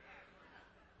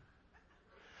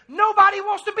 Nobody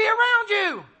wants to be around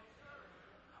you.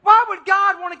 Why would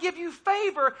God want to give you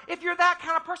favor if you're that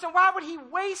kind of person? Why would He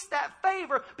waste that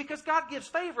favor? Because God gives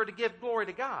favor to give glory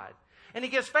to God. And He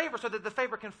gives favor so that the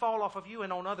favor can fall off of you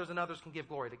and on others, and others can give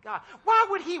glory to God. Why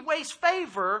would He waste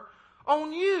favor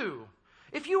on you?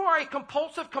 If you are a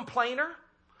compulsive complainer,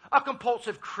 a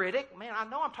compulsive critic, man, I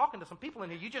know I'm talking to some people in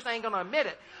here. You just ain't going to admit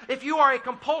it. If you are a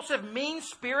compulsive,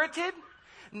 mean-spirited,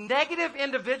 negative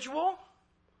individual,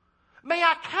 may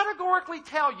I categorically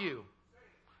tell you,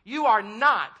 you are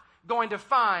not going to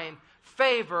find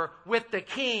favor with the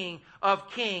King of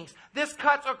Kings. This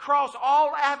cuts across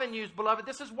all avenues, beloved.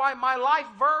 This is why my life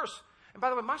verse, and by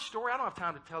the way, my story, I don't have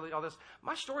time to tell you all this.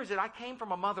 My story is that I came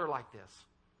from a mother like this.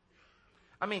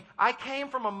 I mean, I came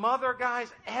from a mother, guys,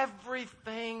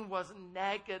 everything was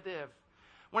negative.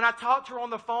 When I talked to her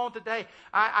on the phone today,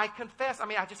 I confess,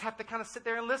 I just have to kind of sit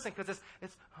there and listen because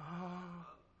it's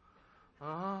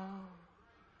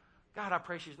God, I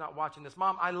pray she's not watching this.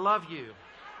 Mom, I love you.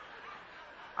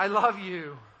 I love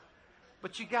you.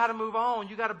 But you got to move on.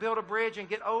 You got to build a bridge and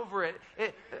get over it.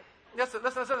 Listen.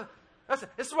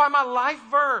 This is why my life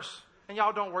verse, and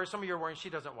y'all don't worry, some of you are worrying, she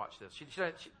doesn't watch this.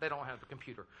 They don't have the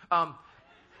computer.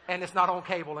 And it's not on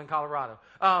cable in Colorado.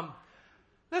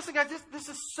 Listen, guys, this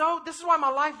is why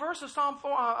my life verse is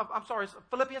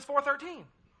Philippians 4:13.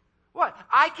 What?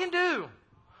 I can do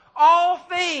all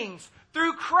things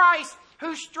through Christ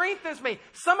who strengthens me.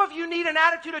 Some of you need an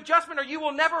attitude adjustment or you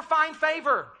will never find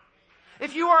favor.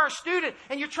 If you are a student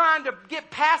and you're trying to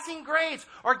get passing grades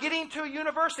or getting to a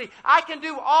university, I can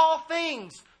do all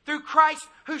things through Christ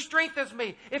who strengthens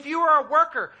me. If you are a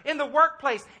worker in the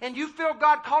workplace and you feel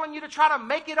God calling you to try to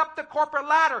make it up the corporate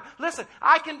ladder, listen,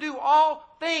 I can do all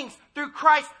things through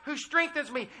Christ who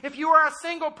strengthens me. If you are a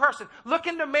single person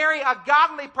looking to marry a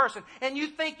godly person and you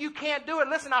think you can't do it,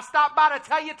 listen, I stopped by to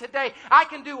tell you today, I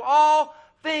can do all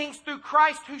things through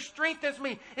Christ who strengthens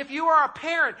me. If you are a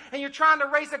parent and you're trying to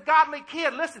raise a godly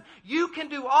kid, listen, you can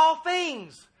do all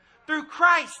things through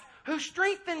Christ who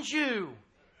strengthens you.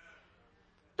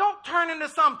 Don't turn into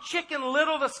some Chicken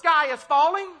Little, the sky is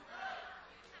falling.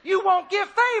 You won't get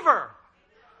favor.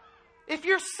 If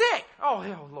you're sick, oh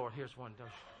Lord, here's one.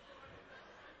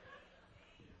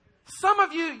 Some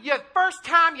of you, first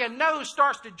time your nose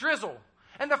starts to drizzle,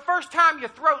 and the first time your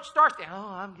throat starts to,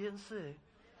 I'm getting sick.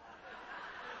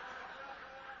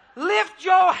 Lift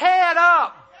your head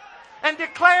up and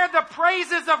declare the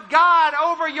praises of God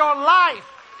over your life.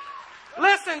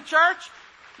 Listen, church,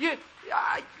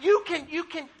 you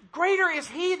can, greater is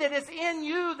He that is in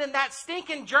you than that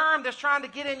stinking germ that's trying to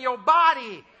get in your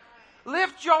body.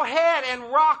 Lift your head and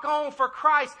rock on for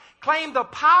Christ. Claim the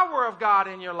power of God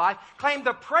in your life. Claim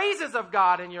the praises of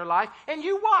God in your life. And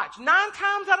you watch, 9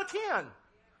 times out of 10,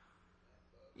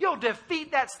 you'll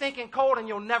defeat that stinking cold and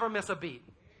you'll never miss a beat.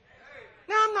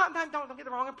 Now, don't get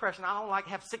the wrong impression. I don't like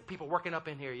have sick people working up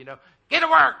in here, Get to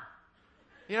work.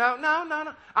 No.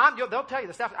 They'll tell you,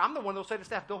 the staff, I'm the one that'll say to the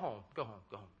staff, go home.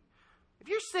 If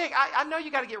you're sick, I know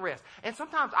you got to get rest. And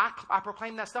sometimes I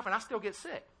proclaim that stuff and I still get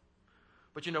sick.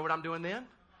 But you know what I'm doing then?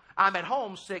 I'm at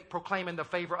home sick, proclaiming the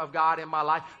favor of God in my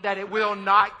life, that it will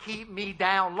not keep me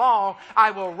down long.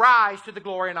 I will rise to the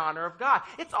glory and honor of God.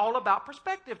 It's all about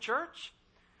perspective, church.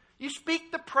 You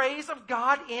speak the praise of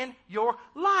God in your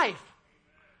life.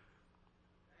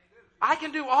 I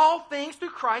can do all things through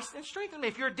Christ and strengthens me.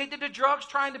 If you're addicted to drugs,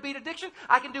 trying to beat addiction,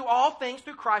 I can do all things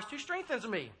through Christ who strengthens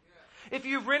me. If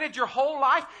you've rented your whole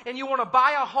life and you want to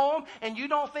buy a home and you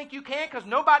don't think you can because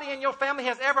nobody in your family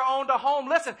has ever owned a home,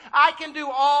 listen, I can do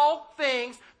all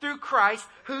things through Christ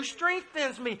who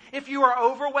strengthens me. If you are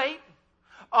overweight,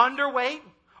 underweight,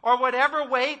 or whatever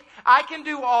weight, I can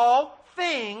do all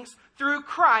things through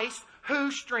Christ who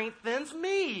strengthens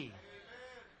me.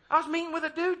 I was meeting with a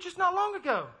dude just not long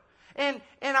ago. And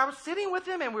I was sitting with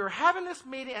him, and we were having this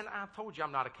meeting, and I told you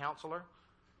I'm not a counselor.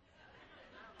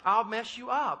 I'll mess you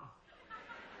up.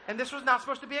 And this was not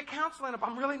supposed to be a counseling.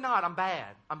 I'm really not. I'm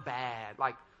bad.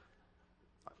 Like,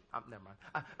 never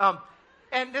mind.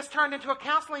 And this turned into a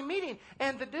counseling meeting.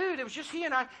 And the dude, it was just he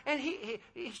and I, and he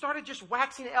started just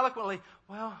waxing eloquently.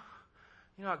 Well,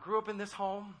 I grew up in this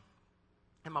home,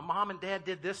 and my mom and dad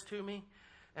did this to me,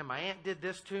 and my aunt did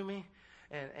this to me.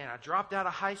 And I dropped out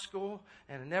of high school,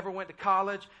 and I never went to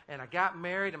college, and I got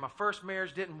married, and my first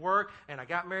marriage didn't work, and I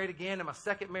got married again, and my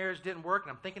second marriage didn't work,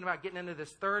 and I'm thinking about getting into this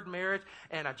third marriage,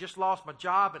 and I just lost my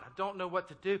job, and I don't know what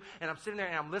to do, and I'm sitting there,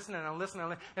 and I'm listening,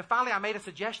 and finally I made a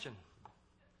suggestion.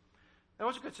 It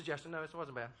was a good suggestion. No, it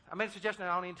wasn't bad. I made a suggestion,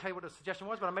 and I don't even tell you what the suggestion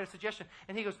was, but I made a suggestion,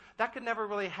 and he goes, that could never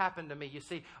really happen to me. You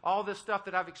see, all this stuff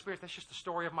that I've experienced, that's just the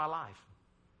story of my life.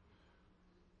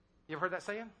 You ever heard that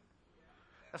saying?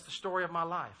 That's the story of my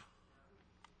life.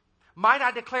 Might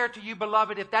I declare to you,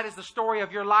 beloved, if that is the story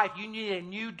of your life, you need a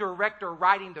new director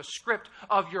writing the script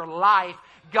of your life.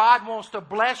 God wants to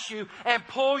bless you and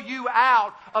pull you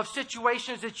out of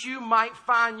situations that you might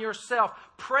find yourself.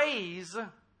 Praise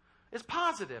is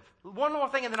positive. One more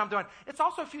thing and then I'm done. It's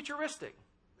also futuristic.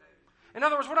 In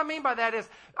other words, what I mean by that is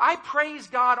I praise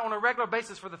God on a regular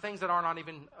basis for the things that are not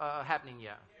even happening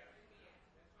yet.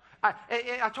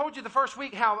 I told you the first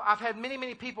week how I've had many,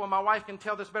 many people, and my wife can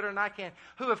tell this better than I can,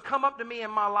 who have come up to me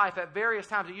in my life at various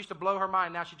times. It used to blow her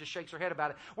mind. Now she just shakes her head about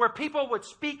it. Where people would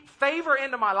speak favor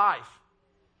into my life.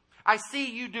 I see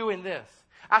you doing this.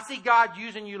 I see God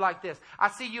using you like this. I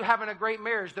see you having a great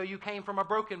marriage, though you came from a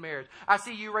broken marriage. I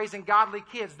see you raising godly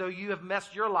kids, though you have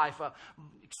messed your life up,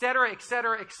 et cetera, et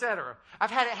cetera, et cetera.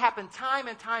 I've had it happen time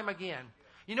and time again.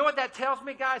 You know what that tells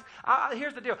me, guys?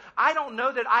 Here's the deal. I don't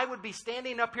know that I would be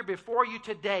standing up here before you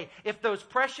today if those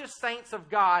precious saints of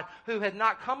God who had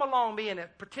not come along me in a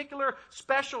particular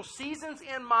special seasons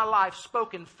in my life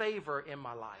spoken favor in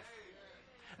my life.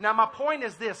 Now, my point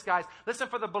is this, guys. Listen,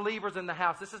 for the believers in the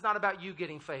house, this is not about you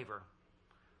getting favor.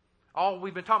 All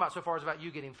we've been talking about so far is about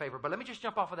you getting favor. But let me just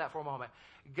jump off of that for a moment.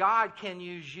 God can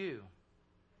use you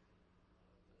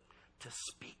to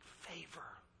speak favor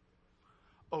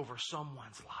over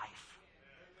someone's life.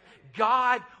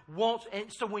 God wants, and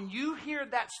so when you hear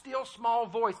that still small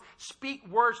voice speak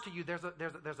words to you, there's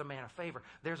a man of favor.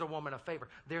 There's a woman of favor.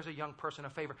 There's a young person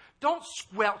of favor. Don't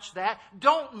squelch that.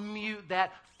 Don't mute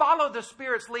that. Follow the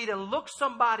Spirit's lead and look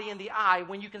somebody in the eye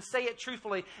when you can say it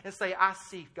truthfully and say, I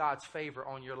see God's favor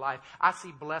on your life. I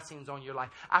see blessings on your life.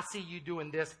 I see you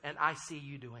doing this and I see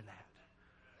you doing that.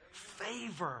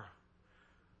 Favor.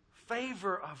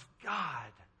 Favor of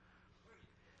God.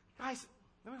 Guys,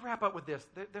 let me wrap up with this.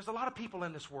 There's a lot of people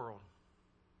in this world.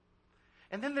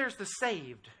 And then there's the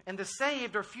saved. And the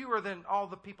saved are fewer than all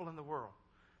the people in the world.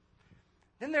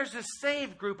 Then there's this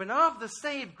saved group. And of the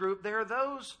saved group, there are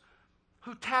those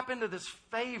who tap into this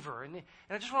favor. And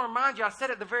I just want to remind you, I said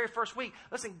it the very first week.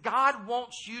 Listen, God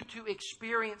wants you to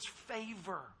experience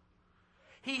favor.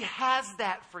 He has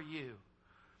that for you.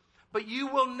 But you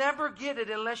will never get it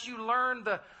unless you learn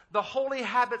the holy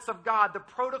habits of God, the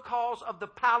protocols of the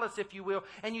palace, if you will,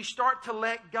 and you start to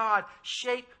let God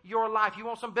shape your life. You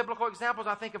want some biblical examples?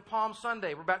 I think of Palm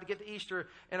Sunday. We're about to get to Easter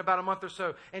in about a month or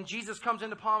so. And Jesus comes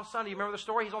into Palm Sunday. You remember the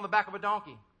story? He's on the back of a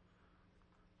donkey.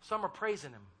 Some are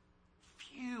praising him.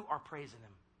 Few are praising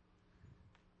him.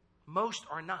 Most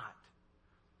are not.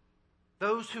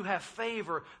 Those who have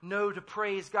favor know to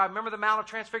praise God. Remember the Mount of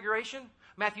Transfiguration?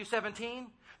 Matthew 17.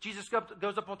 Jesus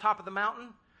goes up on top of the mountain.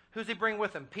 Who's he bring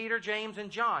with him? Peter, James, and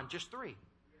John. Just three.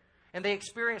 And they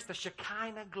experience the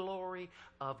Shekinah glory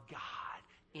of God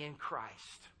in Christ.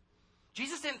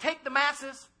 Jesus didn't take the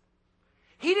masses.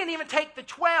 He didn't even take the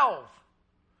 12.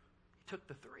 He took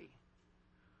the three.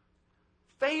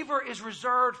 Favor is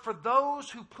reserved for those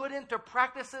who put into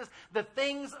practices the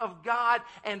things of God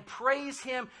and praise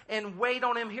him and wait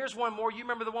on him. Here's one more. You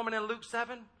remember the woman in Luke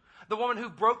 7? The woman who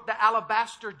broke the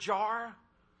alabaster jar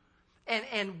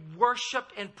and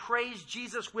worshiped and praised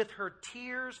Jesus with her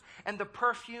tears and the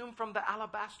perfume from the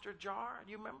alabaster jar.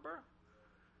 Do you remember?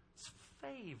 It's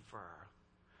favor.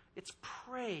 It's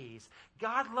praise.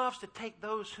 God loves to take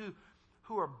those who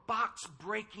are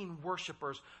box-breaking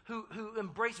worshipers, who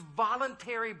embrace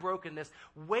voluntary brokenness,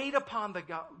 wait upon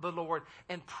the Lord,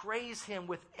 and praise him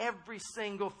with every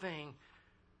single thing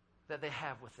that they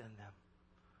have within them.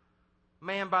 A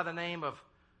man by the name of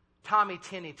Tommy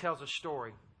Tenney tells a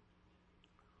story.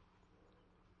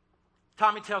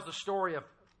 Tommy tells the story of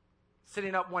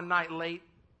sitting up one night late,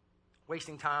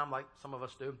 wasting time like some of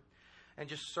us do, and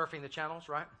just surfing the channels,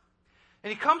 right? And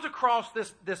he comes across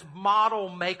this model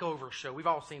makeover show. We've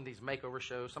all seen these makeover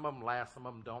shows. Some of them last, some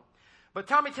of them don't. But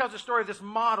Tommy tells the story of this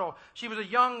model. She was a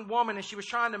young woman and she was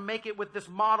trying to make it with this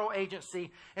model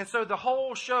agency. And so the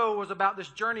whole show was about this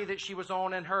journey that she was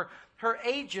on. And her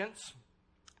agents,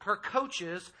 her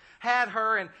coaches, had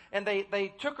her and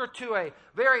they took her to a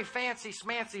very fancy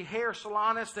smancy hair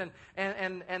salonist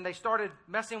and they started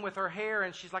messing with her hair.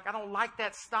 And she's like, I don't like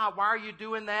that style. Why are you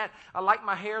doing that? I like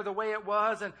my hair the way it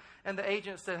was. And the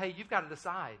agent said, hey, you've got to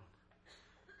decide.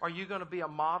 Are you going to be a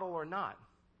model or not?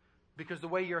 Because the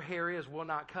way your hair is will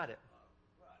not cut it.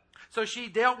 So she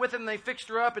dealt with it and they fixed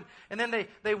her up. And then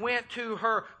they went to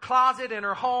her closet in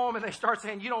her home and they start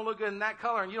saying, you don't look good in that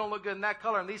color and you don't look good in that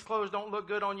color and these clothes don't look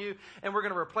good on you. And we're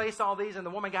going to replace all these. And the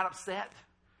woman got upset.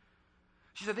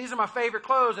 She said, these are my favorite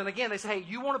clothes. And again, they say, hey,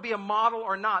 you want to be a model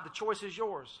or not? The choice is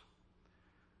yours.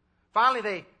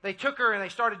 Finally, they took her and they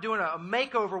started doing a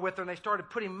makeover with her and they started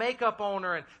putting makeup on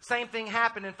her and same thing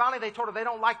happened. And finally they told her they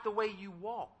don't like the way you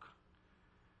walk.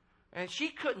 And she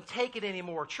couldn't take it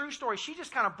anymore. True story. She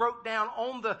just kind of broke down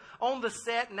on the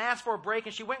set and asked for a break.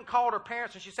 And she went and called her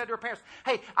parents and she said to her parents,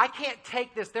 hey, I can't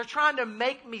take this. They're trying to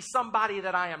make me somebody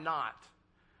that I am not.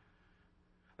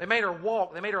 They made her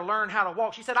walk. They made her learn how to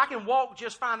walk. She said, I can walk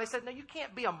just fine. They said, no, you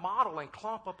can't be a model and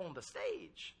clump up on the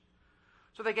stage.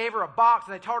 So they gave her a box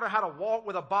and they taught her how to walk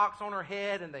with a box on her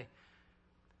head. And it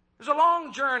was a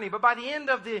long journey, but by the end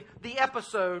of the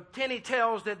episode, Tenny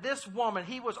tells that this woman,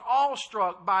 he was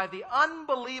awestruck by the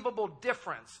unbelievable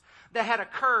difference that had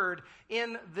occurred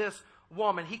in this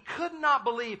woman. He could not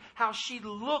believe how she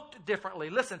looked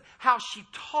differently. Listen, how she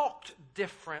talked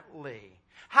differently.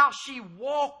 How she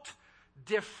walked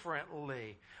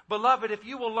differently. Beloved, if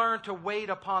you will learn to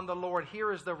wait upon the Lord,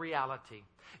 here is the reality.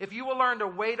 If you will learn to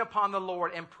wait upon the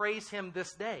Lord and praise Him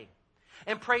this day,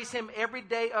 and praise Him every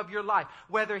day of your life,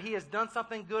 whether He has done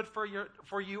something good for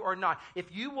you or not. If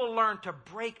you will learn to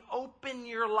break open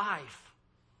your life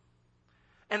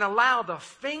and allow the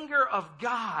finger of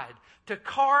God to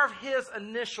carve His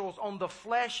initials on the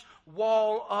flesh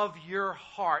wall of your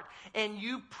heart, and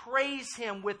you praise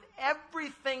Him with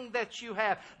everything that you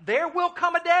have, there will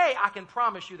come a day, I can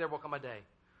promise you there will come a day,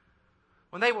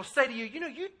 when they will say to you,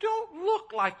 you don't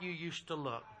look like you used to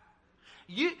look.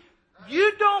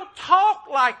 You don't talk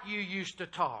like you used to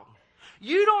talk.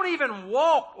 You don't even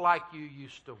walk like you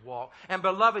used to walk. And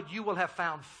beloved, you will have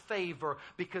found favor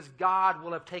because God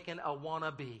will have taken a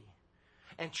wannabe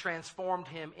and transformed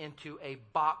him into a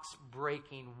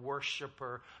box-breaking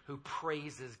worshiper who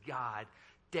praises God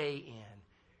day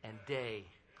in and day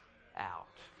out.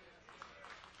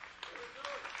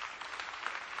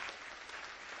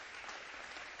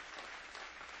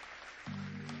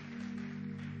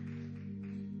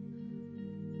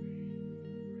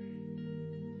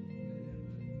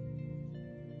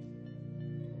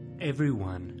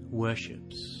 Everyone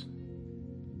worships.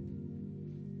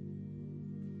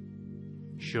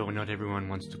 Sure, not everyone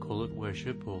wants to call it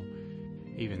worship or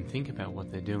even think about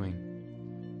what they're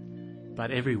doing.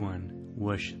 But everyone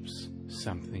worships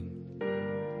something.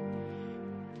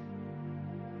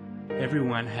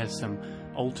 Everyone has some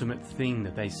ultimate thing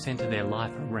that they center their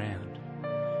life around.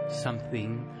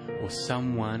 Something or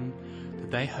someone that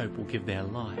they hope will give their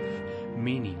life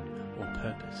meaning or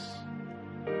purpose.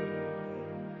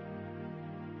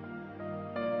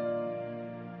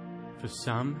 For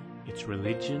some, it's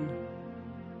religion.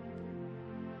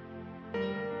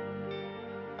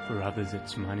 For others,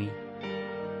 it's money.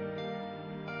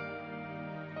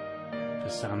 For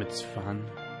some, it's fun.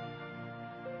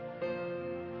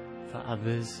 For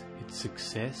others, it's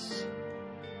success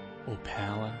or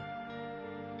power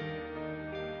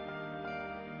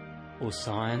or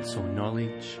science or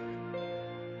knowledge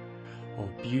or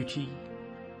beauty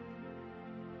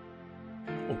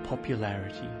or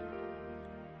popularity.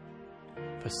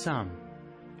 For some,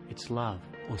 it's love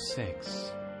or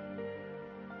sex.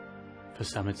 For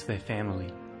some, it's their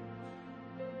family.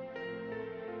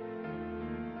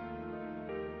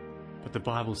 But the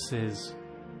Bible says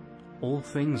all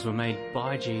things were made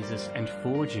by Jesus and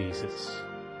for Jesus.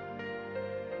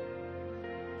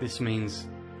 This means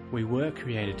we were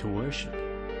created to worship,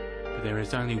 but there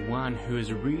is only one who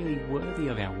is really worthy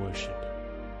of our worship.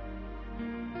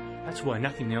 That's why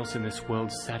nothing else in this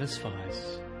world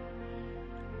satisfies.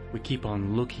 We keep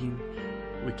on looking,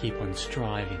 we keep on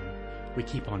striving, we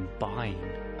keep on buying,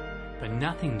 but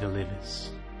nothing delivers.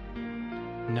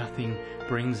 Nothing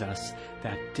brings us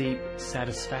that deep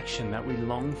satisfaction that we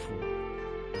long for.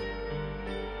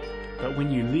 But when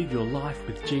you live your life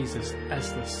with Jesus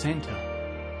as the center,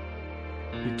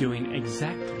 you're doing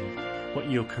exactly what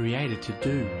you're created to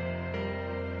do.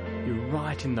 You're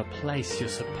right in the place you're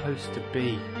supposed to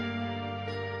be.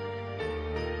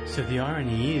 So the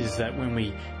irony is that when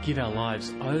we give our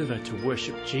lives over to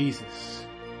worship Jesus,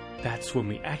 that's when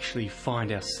we actually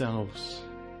find ourselves.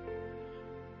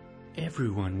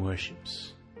 Everyone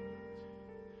worships,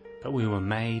 but we were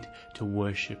made to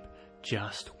worship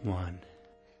just one.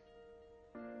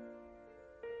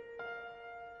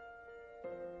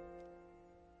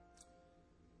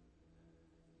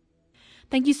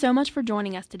 Thank you so much for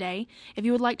joining us today. If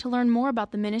you would like to learn more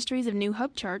about the ministries of New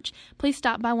Hope Church, please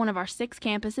stop by one of our 6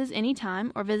 campuses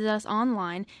anytime or visit us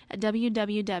online at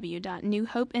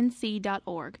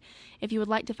www.newhopenc.org. If you would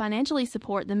like to financially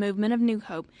support the movement of New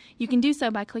Hope, you can do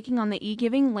so by clicking on the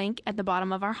e-giving link at the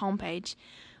bottom of our homepage.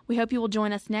 We hope you will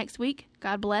join us next week.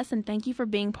 God bless, and thank you for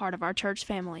being part of our church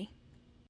family.